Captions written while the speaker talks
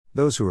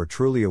Those who are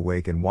truly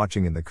awake and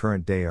watching in the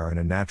current day are in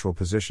a natural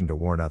position to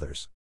warn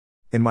others.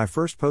 In my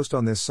first post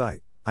on this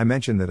site, I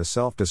mentioned that a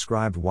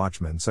self-described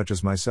watchman such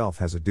as myself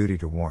has a duty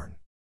to warn.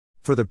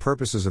 For the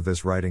purposes of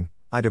this writing,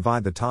 I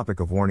divide the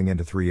topic of warning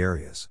into 3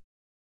 areas.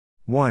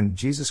 1.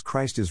 Jesus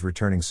Christ is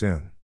returning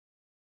soon.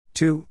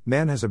 2.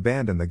 Man has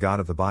abandoned the God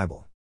of the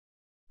Bible.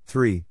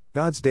 3.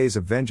 God's days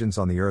of vengeance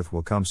on the earth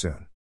will come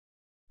soon.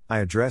 I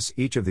address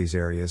each of these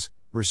areas,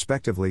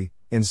 respectively,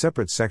 in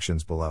separate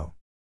sections below.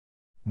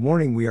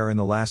 Warning: we are in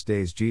the last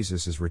days.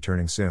 Jesus is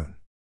returning soon.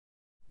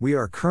 We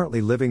are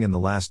currently living in the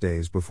last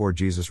days before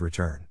Jesus'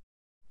 return.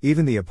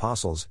 Even the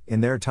apostles,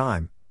 in their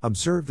time,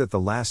 observed that the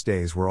last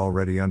days were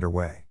already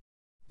underway.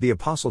 The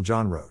apostle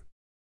John wrote,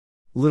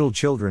 "Little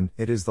children,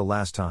 it is the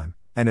last time,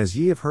 and as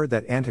ye have heard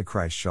that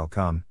Antichrist shall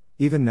come,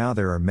 even now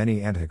there are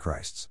many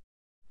Antichrists."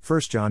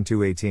 1 John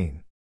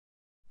 2:18.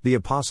 The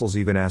apostles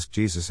even asked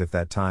Jesus if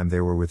that time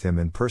they were with him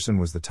in person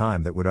was the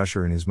time that would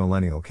usher in his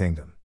millennial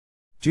kingdom.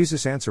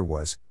 Jesus' answer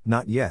was,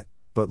 "Not yet,"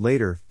 but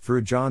later,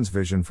 through John's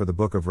vision for the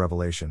book of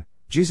Revelation,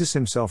 Jesus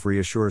himself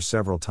reassures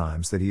several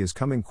times that he is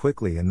coming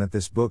quickly and that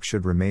this book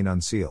should remain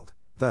unsealed.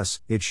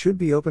 Thus, it should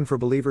be open for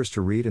believers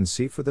to read and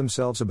see for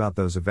themselves about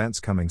those events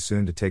coming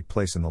soon to take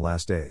place in the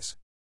last days.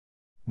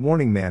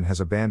 Warning: man has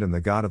abandoned the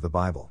God of the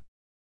Bible.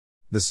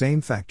 The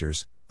same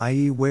factors,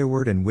 i.e.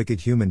 wayward and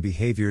wicked human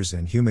behaviors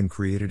and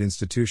human-created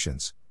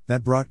institutions,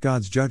 that brought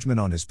God's judgment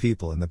on his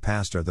people in the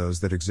past are those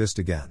that exist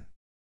again.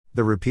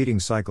 The repeating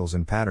cycles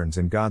and patterns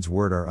in God's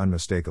word are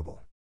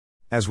unmistakable.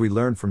 As we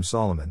learned from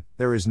Solomon,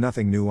 there is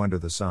nothing new under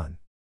the sun.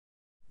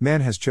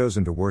 Man has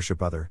chosen to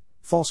worship other,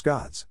 false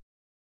gods.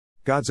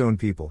 God's own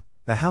people,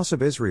 the house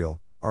of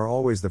Israel, are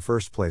always the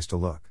first place to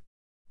look.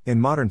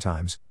 In modern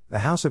times, the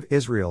house of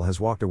Israel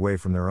has walked away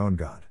from their own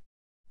God.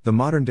 The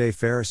modern-day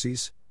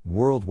Pharisees,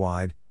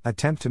 worldwide,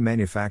 attempt to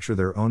manufacture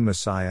their own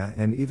Messiah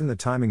and even the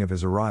timing of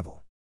his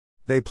arrival.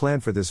 They plan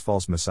for this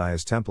false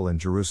Messiah's temple in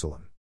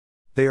Jerusalem.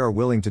 They are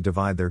willing to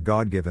divide their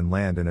God-given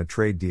land in a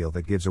trade deal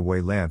that gives away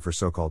land for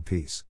so-called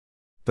peace.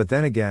 But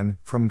then again,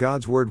 from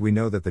God's word we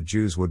know that the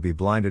Jews would be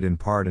blinded in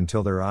part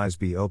until their eyes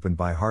be opened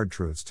by hard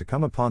truths to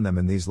come upon them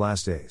in these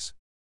last days.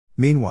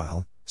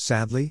 Meanwhile,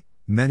 sadly,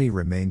 many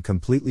remain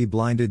completely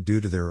blinded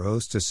due to their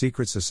oaths to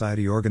secret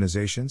society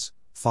organizations,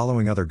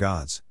 following other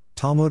gods,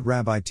 Talmud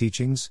rabbi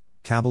teachings,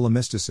 Kabbalah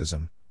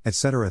mysticism,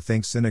 etc.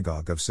 Think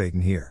synagogue of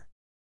Satan here.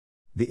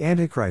 The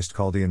Antichrist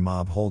Chaldean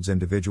mob holds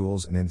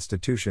individuals and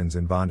institutions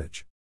in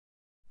bondage.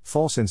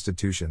 False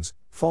institutions,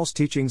 false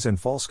teachings and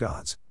false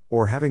gods,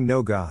 or having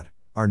no God,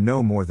 are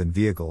no more than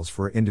vehicles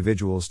for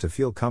individuals to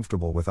feel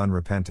comfortable with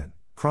unrepentant,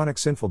 chronic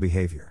sinful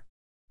behavior.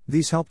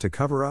 These help to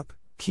cover up,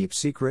 keep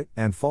secret,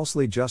 and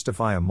falsely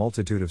justify a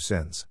multitude of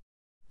sins.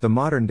 The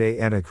modern-day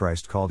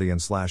Antichrist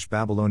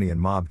Chaldean/Babylonian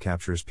mob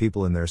captures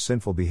people in their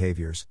sinful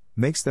behaviors,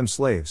 makes them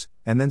slaves,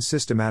 and then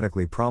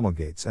systematically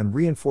promulgates and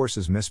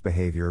reinforces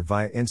misbehavior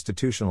via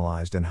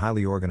institutionalized and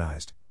highly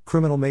organized,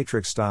 criminal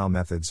matrix-style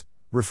methods.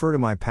 Refer to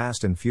my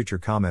past and future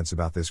comments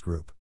about this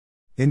group.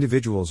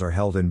 Individuals are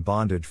held in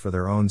bondage for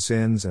their own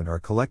sins and are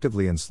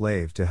collectively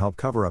enslaved to help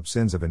cover up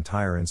sins of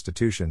entire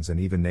institutions and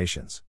even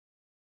nations.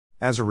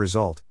 As a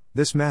result,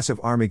 this massive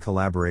army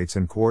collaborates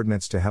and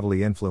coordinates to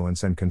heavily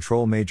influence and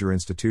control major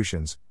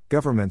institutions,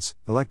 governments,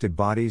 elected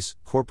bodies,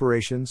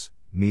 corporations,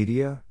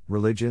 media,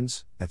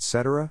 religions,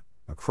 etc.,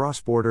 across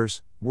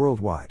borders,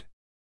 worldwide.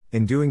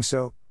 In doing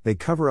so, they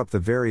cover up the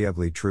very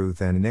ugly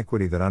truth and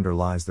iniquity that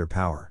underlies their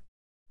power.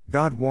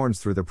 God warns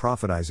through the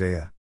prophet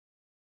Isaiah,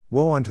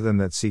 "Woe unto them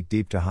that seek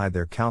deep to hide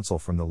their counsel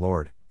from the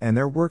Lord, and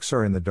their works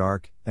are in the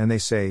dark, and they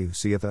say, Who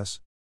seeth us?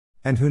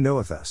 And who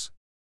knoweth us?"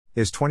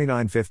 Is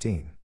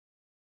 29:15.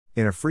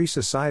 In a free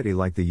society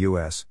like the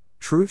U.S.,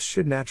 truths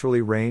should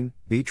naturally reign,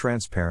 be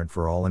transparent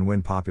for all and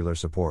win popular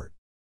support.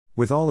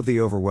 With all of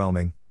the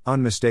overwhelming,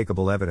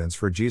 unmistakable evidence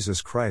for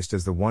Jesus Christ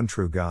as the one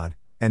true God,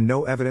 and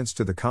no evidence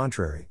to the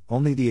contrary,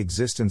 only the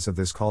existence of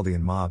this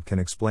Chaldean mob can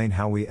explain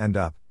how we end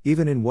up,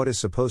 even in what is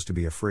supposed to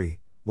be a free,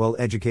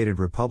 well-educated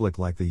republic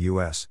like the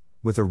U.S.,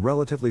 with a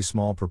relatively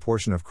small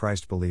proportion of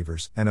Christ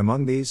believers, and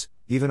among these,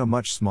 even a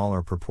much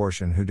smaller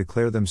proportion who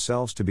declare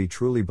themselves to be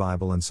truly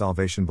Bible and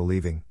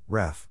salvation-believing,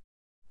 ref.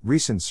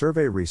 Recent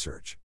survey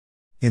research.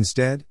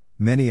 Instead,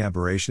 many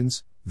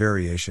aberrations,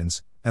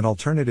 variations, and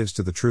alternatives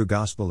to the true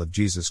gospel of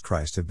Jesus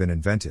Christ have been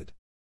invented.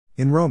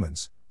 In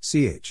Romans,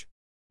 ch.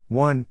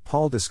 1,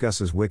 Paul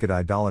discusses wicked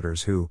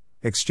idolaters who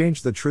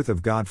exchange the truth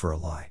of God for a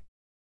lie.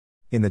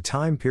 In the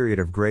time period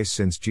of grace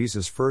since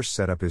Jesus first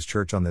set up his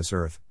church on this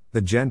earth,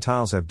 the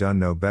Gentiles have done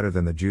no better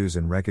than the Jews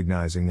in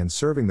recognizing and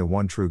serving the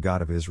one true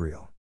God of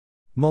Israel.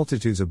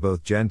 Multitudes of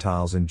both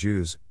Gentiles and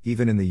Jews,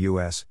 even in the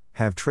U.S.,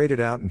 have traded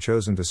out and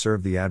chosen to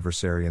serve the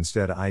adversary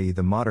instead, i.e.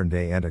 the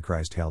modern-day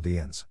Antichrist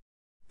Chaldeans.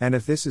 And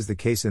if this is the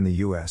case in the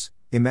U.S.,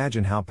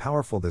 imagine how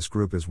powerful this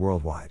group is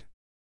worldwide.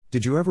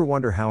 Did you ever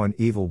wonder how an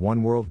evil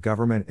one-world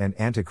government and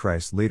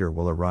Antichrist leader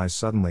will arise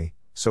suddenly,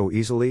 so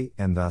easily,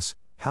 and thus,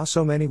 how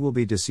so many will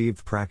be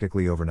deceived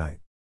practically overnight?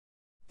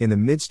 In the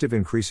midst of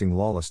increasing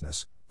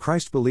lawlessness,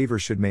 Christ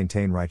believers should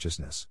maintain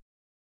righteousness.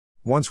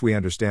 Once we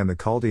understand the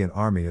Chaldean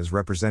army as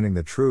representing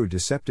the true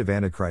deceptive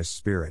Antichrist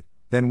spirit,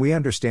 then we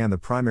understand the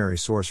primary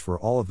source for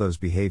all of those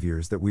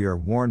behaviors that we are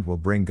warned will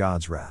bring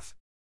God's wrath.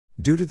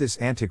 Due to this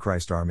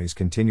Antichrist army's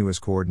continuous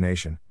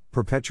coordination,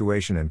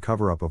 perpetuation and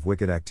cover-up of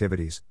wicked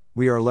activities,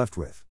 we are left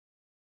with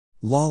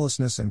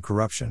lawlessness and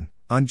corruption,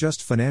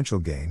 unjust financial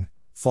gain,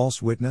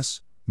 false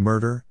witness,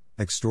 murder,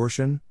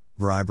 extortion,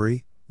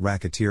 bribery,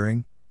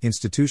 racketeering,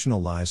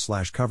 institutional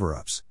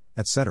lies/cover-ups,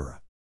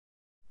 etc.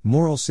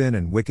 Moral sin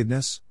and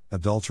wickedness,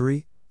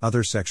 adultery,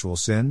 other sexual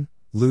sin,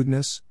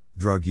 lewdness,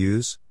 drug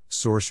use,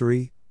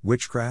 sorcery,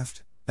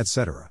 witchcraft,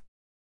 etc.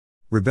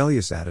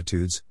 Rebellious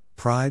attitudes,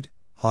 pride,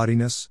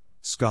 haughtiness,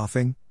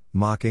 scoffing,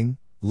 mocking,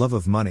 love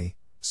of money,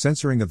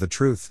 censoring of the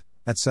truth,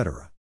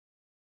 etc.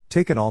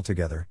 Taken all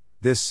together,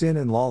 this sin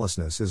and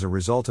lawlessness is a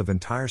result of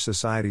entire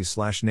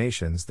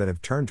societies/nations that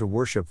have turned to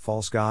worship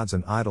false gods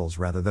and idols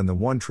rather than the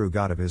one true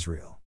God of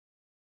Israel.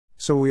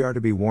 So we are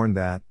to be warned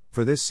that,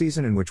 for this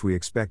season in which we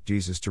expect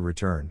Jesus to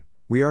return,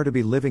 we are to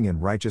be living in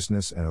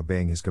righteousness and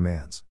obeying His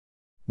commands.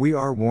 We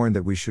are warned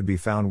that we should be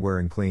found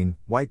wearing clean,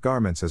 white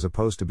garments as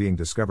opposed to being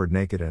discovered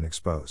naked and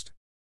exposed.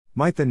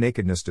 Might the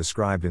nakedness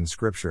described in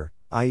Scripture,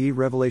 i.e.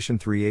 Revelation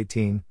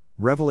 3:18,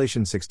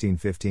 Revelation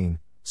 16:15,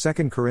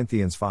 2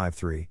 Corinthians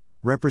 5:3,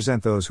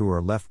 represent those who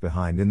are left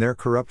behind in their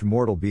corrupt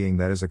mortal being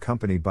that is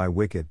accompanied by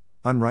wicked,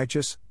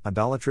 unrighteous,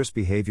 idolatrous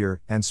behavior,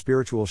 and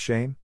spiritual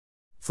shame?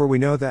 For we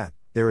know that,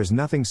 there is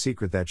nothing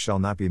secret that shall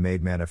not be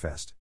made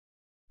manifest.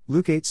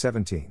 Luke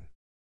 8:17.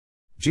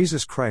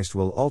 Jesus Christ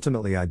will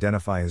ultimately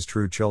identify His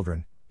true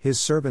children, His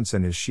servants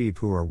and His sheep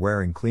who are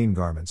wearing clean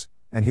garments,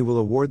 and He will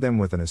award them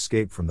with an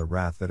escape from the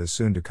wrath that is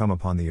soon to come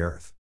upon the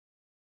earth.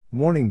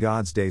 Warning: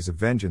 God's days of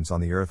vengeance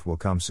on the earth will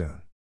come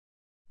soon.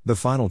 The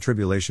final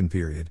tribulation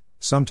period,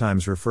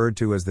 sometimes referred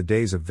to as the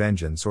days of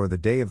vengeance or the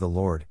day of the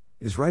Lord,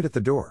 is right at the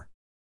door.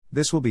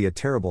 This will be a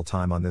terrible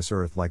time on this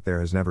earth like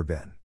there has never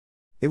been.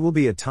 It will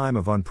be a time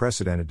of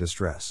unprecedented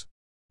distress.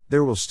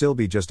 There will still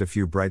be just a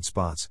few bright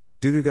spots,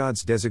 due to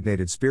God's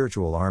designated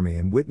spiritual army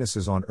and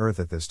witnesses on earth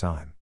at this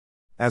time.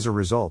 As a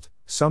result,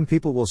 some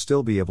people will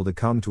still be able to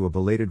come to a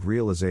belated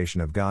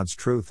realization of God's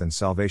truth and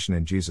salvation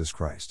in Jesus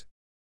Christ.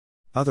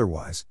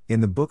 Otherwise,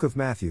 in the book of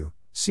Matthew,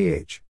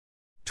 ch.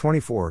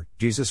 24,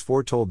 Jesus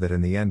foretold that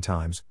in the end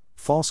times,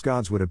 false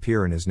gods would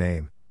appear in His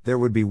name, there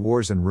would be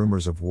wars and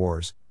rumors of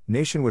wars,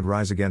 nation would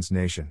rise against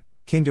nation,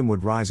 kingdom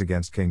would rise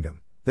against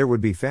kingdom, there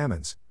would be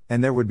famines,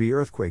 and there would be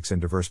earthquakes in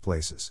diverse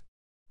places.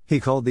 He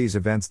called these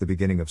events the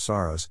beginning of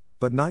sorrows,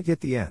 but not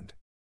yet the end.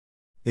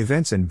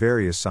 Events and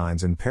various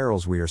signs and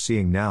perils we are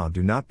seeing now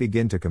do not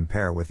begin to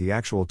compare with the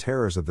actual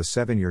terrors of the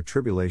 7-year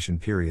tribulation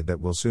period that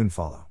will soon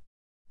follow.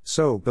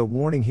 So, the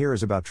warning here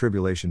is about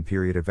tribulation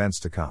period events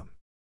to come.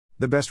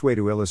 The best way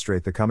to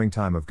illustrate the coming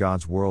time of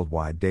God's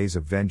worldwide days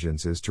of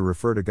vengeance is to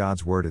refer to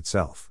God's Word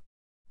itself.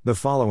 The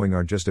following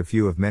are just a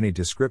few of many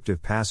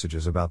descriptive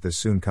passages about this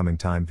soon coming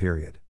time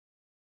period.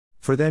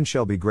 For then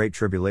shall be great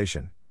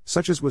tribulation,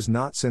 such as was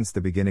not since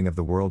the beginning of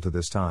the world to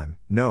this time,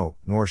 no,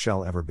 nor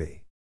shall ever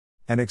be.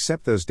 And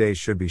except those days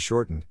should be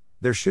shortened,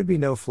 there should be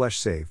no flesh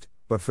saved,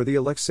 but for the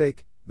elect's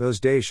sake, those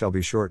days shall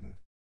be shortened.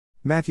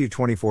 Matthew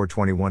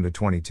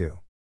 24:21-22.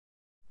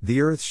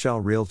 The earth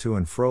shall reel to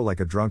and fro like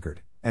a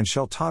drunkard, and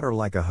shall totter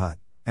like a hut,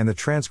 and the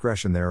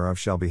transgression thereof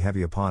shall be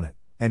heavy upon it,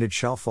 and it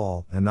shall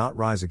fall, and not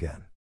rise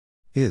again.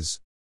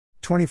 Is.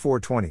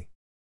 24:20.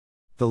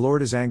 The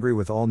Lord is angry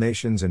with all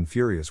nations and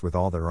furious with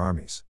all their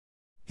armies.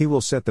 He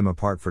will set them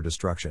apart for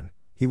destruction,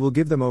 He will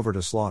give them over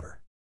to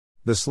slaughter.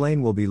 The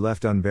slain will be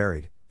left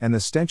unburied, and the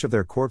stench of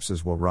their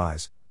corpses will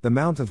rise, the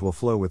mountains will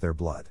flow with their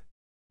blood.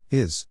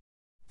 Is.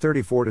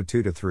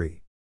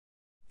 34:2-3.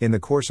 In the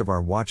course of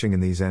our watching in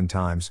these end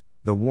times,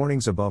 the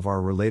warnings above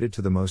are related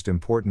to the most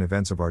important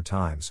events of our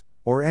times,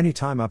 or any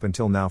time up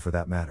until now for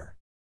that matter.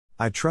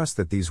 I trust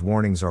that these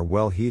warnings are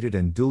well heeded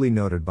and duly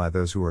noted by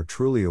those who are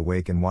truly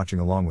awake and watching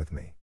along with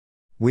me.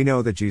 We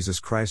know that Jesus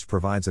Christ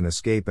provides an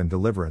escape and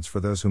deliverance for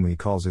those whom He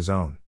calls His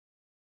own.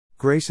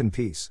 Grace and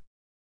peace.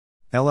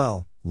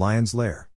 LL, Lion's Lair.